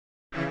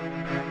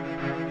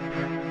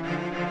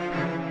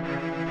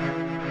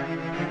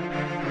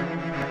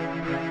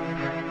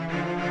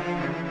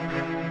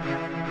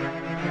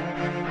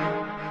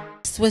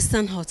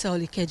Western Hotel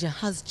Ikeja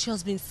has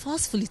just been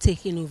forcefully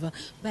taken over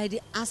by the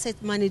Asset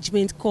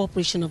Management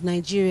Corporation of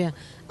Nigeria,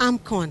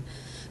 AMCON.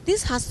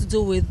 This has to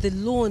do with the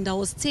loan that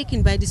was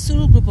taken by the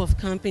Suru group of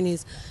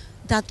companies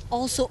that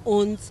also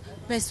owns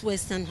Best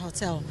Western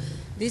Hotel.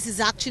 This is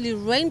actually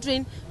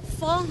rendering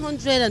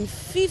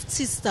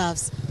 450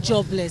 staffs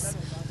jobless.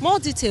 More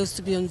details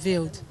to be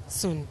unveiled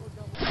soon.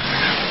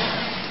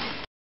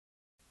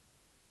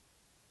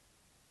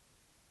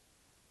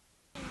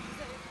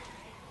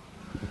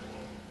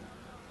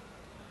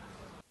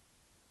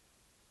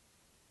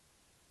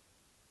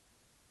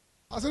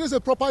 I said it's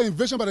a proper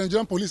invasion by the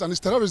Nigerian police and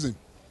it's terrorism.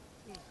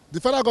 The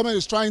federal government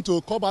is trying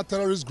to combat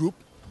terrorist group,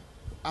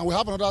 and we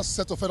have another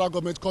set of federal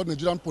government called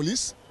Nigerian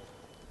police,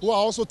 who are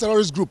also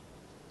terrorist group.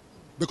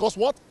 Because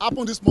what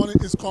happened this morning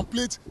is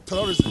complete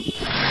terrorism.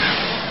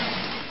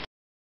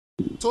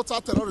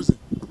 Total terrorism.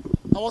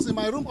 I was in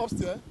my room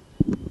upstairs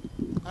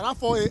around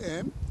 4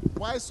 a.m.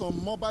 while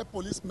some mobile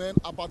policemen,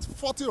 about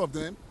 40 of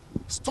them,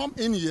 stormed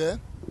in here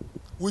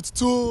with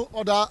two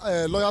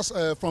other lawyers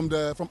from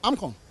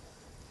AMCON.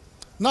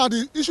 Now,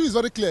 the issue is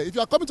very clear. If you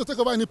are coming to take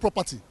over any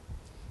property,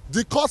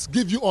 the courts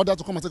give you order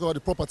to come and take over the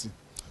property.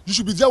 You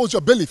should be there with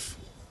your bailiff.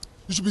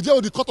 You should be there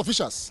with the court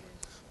officials.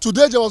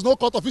 Today, there was no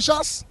court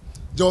officials.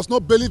 There was no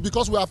bailiff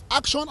because we have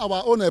actioned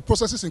our own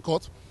processes in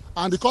court,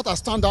 and the court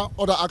has turned down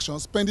other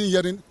actions pending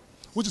hearing,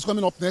 which is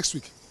coming up next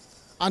week.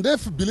 And they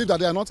believe that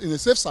they are not in a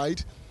safe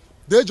side.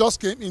 They just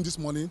came in this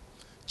morning,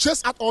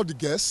 chased out all the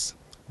guests,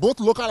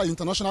 both local and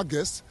international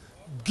guests,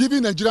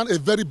 giving Nigerians a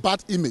very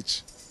bad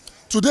image.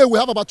 Today, we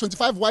have about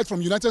 25 whites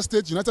from United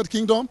States, United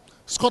Kingdom,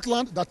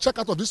 Scotland that check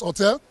out of this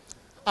hotel.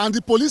 And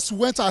the police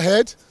went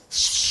ahead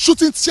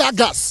shooting tear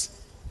gas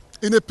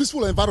in a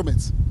peaceful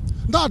environment.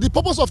 Now, the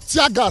purpose of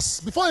tear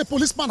gas, before a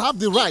policeman have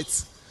the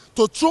right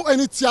to throw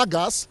any tear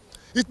gas,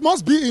 it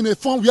must be in a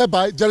form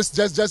whereby there is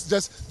just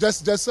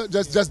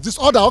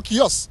disorder or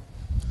chaos.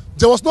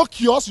 There was no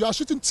chaos. You are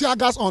shooting tear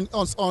gas on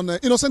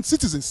innocent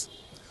citizens,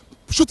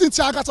 shooting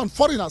tear gas on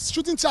foreigners,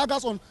 shooting tear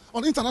gas on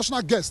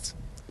international guests.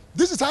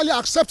 This is highly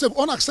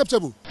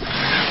unacceptable.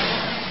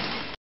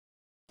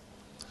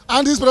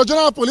 And the Inspector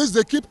General of Police,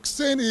 they keep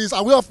saying he is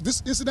aware of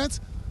this incident.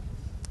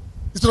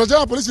 The Inspector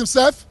General of Police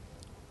himself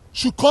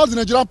should call the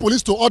Nigerian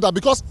police to order,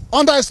 because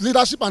under his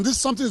leadership, and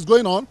something is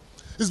going on,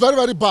 it's very,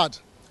 very bad.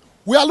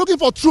 We are looking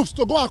for troops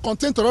to go and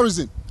contain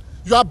terrorism.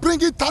 You are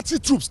bringing 30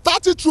 troops.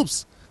 30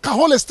 troops can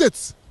hold a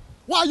state.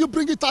 Why are you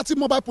bringing 30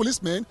 mobile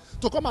policemen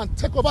to come and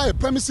take over a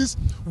premises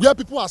where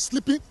people are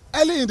sleeping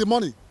early in the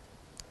morning?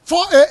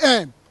 4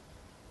 a.m.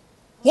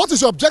 What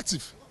is your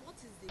objective?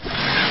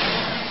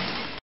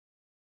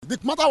 The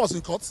matter was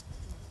in court.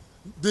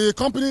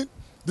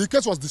 The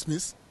case was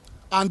dismissed,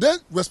 and then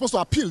we were supposed to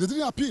appeal. They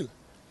didn't appeal.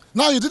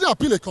 Now you didn't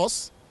appeal a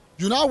cause.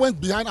 You now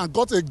went behind and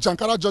got a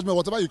Jankara judgment,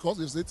 whatever you call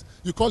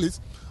it,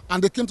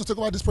 and they came to take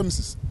over these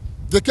premises.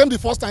 They came the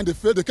first time, they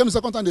failed. They came the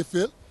second time, they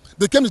failed.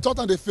 They came the third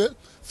time, they failed.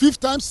 Fifth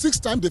time, sixth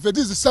time, they failed.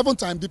 This is the seventh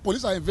time the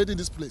police are invading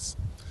this place.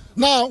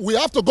 Now we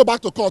have to go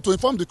back to court to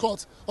inform the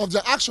court of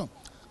their action.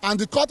 And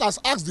the court has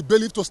asked the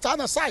bailiff to stand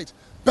aside,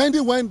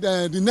 pending when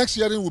the next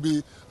hearing will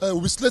be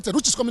slated,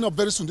 which is coming up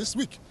very soon this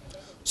week.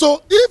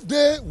 So if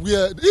they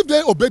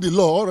obey the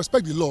law or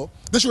respect the law,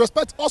 they should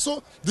respect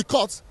also the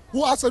courts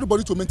who ask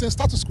everybody to maintain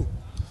status quo.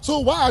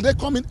 So why are they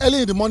coming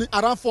early in the morning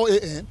around 4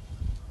 a.m.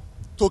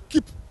 to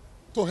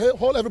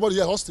hold everybody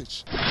here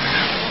hostage?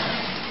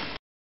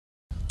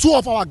 Two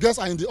of our guests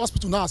are in the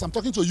hospital now as I'm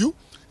talking to you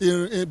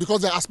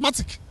because they're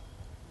asthmatic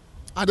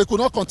and they could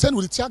not contend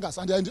with the tear gas,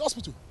 and they're in the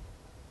hospital.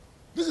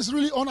 This is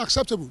really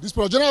unacceptable. This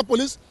General of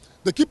Police,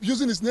 they keep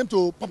using his name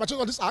to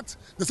perpetrate this act.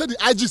 They say the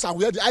IGs are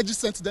where the IG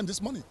sent them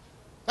this money.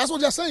 That's what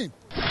they're saying.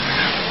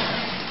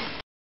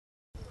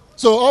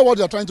 So all what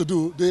they're trying to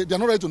do, they're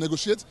not ready to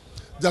negotiate.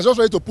 They're just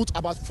ready to put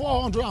about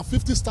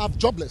 450 staff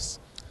jobless.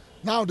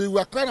 Now they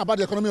were crying about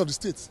the economy of the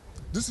state.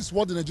 This is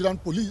what the Nigerian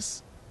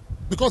police,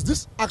 because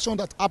this action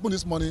that happened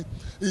this morning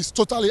is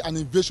totally an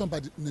invasion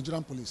by the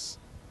Nigerian police.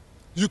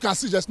 You can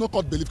see there's no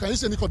court bailiff. Can you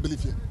see any court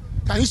bailiff here?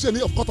 Can you see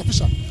any of court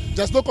official?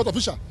 There's no court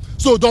official.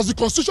 So does the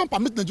constitution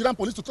permit Nigerian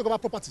police to take over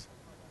property?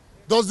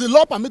 Does the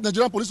law permit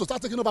Nigerian police to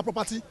start taking over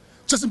property,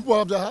 chasing people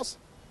out of their house?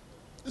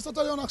 It's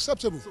totally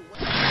unacceptable.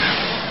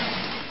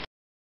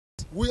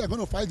 We are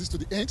going to fight this to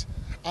the end,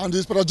 and the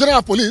Inspector General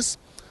of Police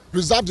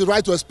reserve the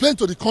right to explain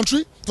to the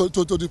country, to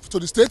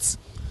the states,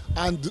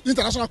 and the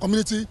international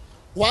community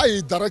why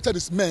he directed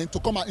his men to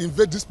come and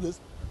invade this place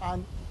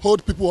and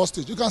hold people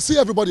hostage. You can see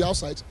everybody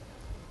outside.